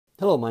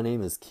Hello, my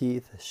name is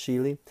Keith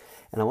Sheely,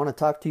 and I want to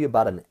talk to you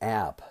about an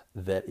app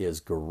that is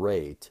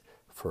great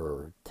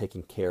for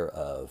taking care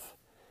of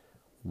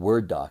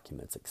Word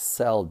documents,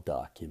 Excel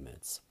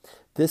documents.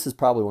 This is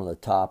probably one of the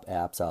top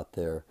apps out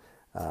there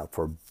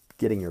for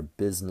getting your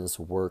business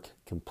work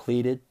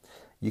completed.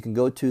 You can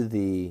go to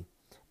the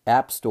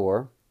App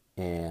Store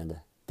and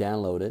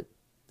download it.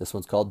 This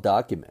one's called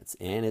Documents,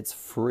 and it's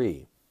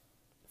free.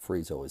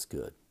 Free is always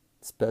good,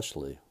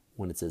 especially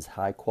when it's as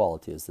high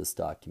quality as this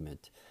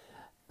document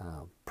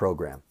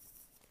program.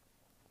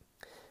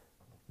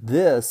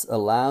 This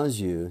allows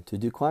you to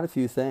do quite a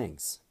few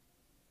things.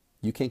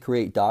 You can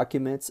create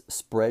documents,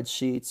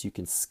 spreadsheets, you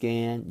can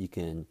scan, you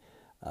can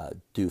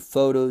do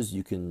photos,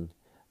 you can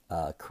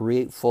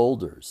create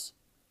folders.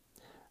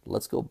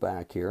 Let's go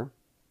back here.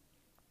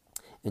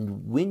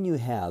 And when you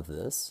have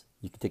this,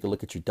 you can take a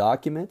look at your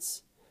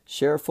documents,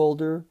 share a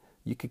folder,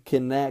 you can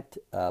connect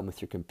with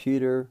your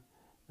computer,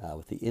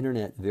 with the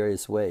internet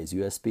various ways,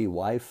 USB,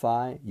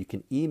 Wi-Fi. You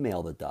can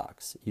email the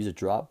docs, use a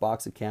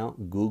Dropbox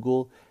account,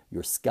 Google,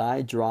 your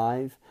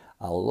SkyDrive,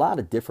 a lot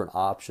of different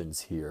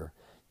options here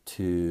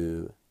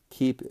to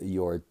keep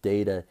your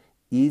data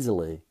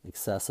easily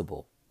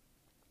accessible.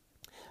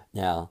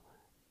 Now,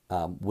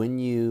 when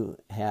you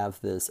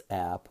have this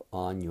app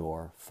on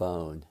your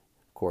phone,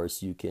 of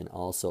course, you can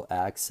also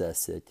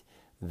access it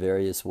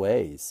various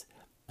ways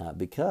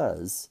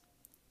because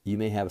you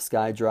may have a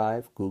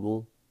SkyDrive,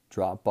 Google,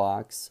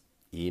 Dropbox,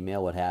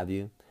 email, what have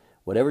you.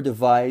 Whatever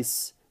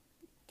device,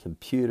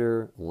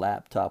 computer,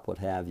 laptop, what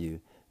have you,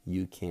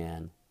 you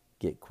can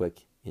get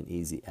quick and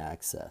easy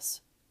access.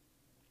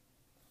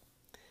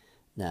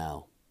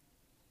 Now,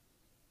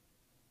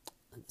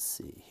 let's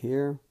see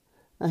here.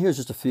 Now here's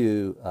just a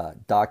few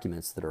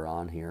documents that are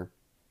on here.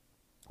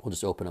 We'll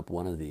just open up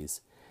one of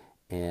these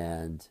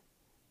and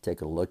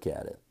take a look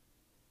at it.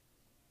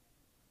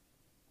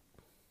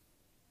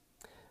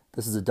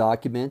 This is a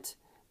document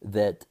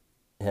that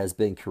has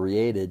been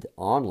created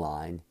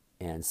online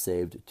and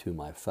saved to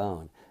my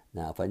phone.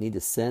 Now, if I need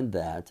to send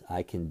that,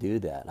 I can do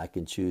that. I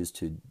can choose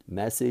to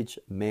message,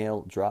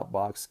 mail,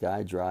 Dropbox,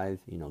 SkyDrive,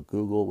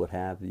 Google, what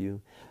have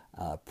you,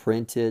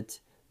 print it,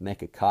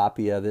 make a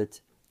copy of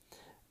it.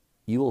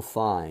 You will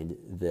find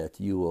that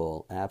you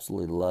will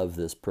absolutely love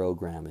this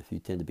program if you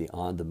tend to be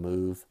on the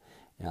move,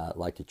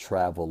 like to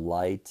travel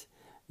light.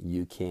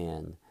 You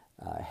can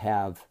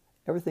have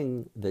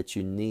everything that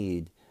you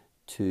need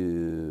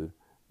to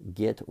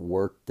get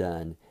work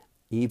done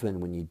even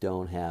when you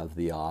don't have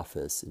the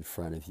office in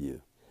front of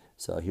you.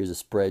 So here's a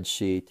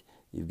spreadsheet.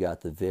 You've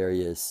got the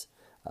various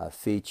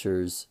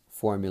features,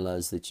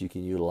 formulas that you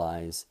can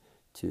utilize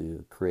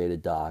to create a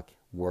doc,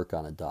 work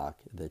on a doc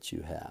that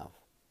you have.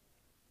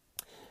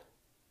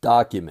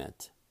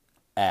 Document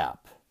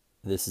app.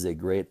 This is a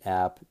great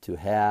app to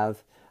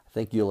have. I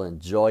think you'll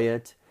enjoy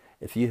it.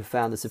 If you have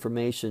found this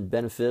information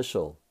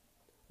beneficial,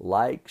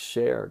 like,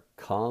 share,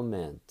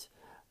 comment.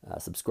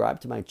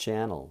 Subscribe to my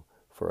channel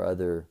for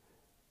other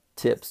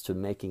tips to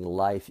making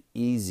life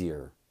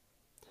easier.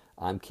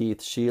 I'm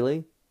Keith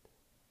Sheely.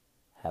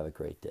 Have a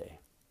great day.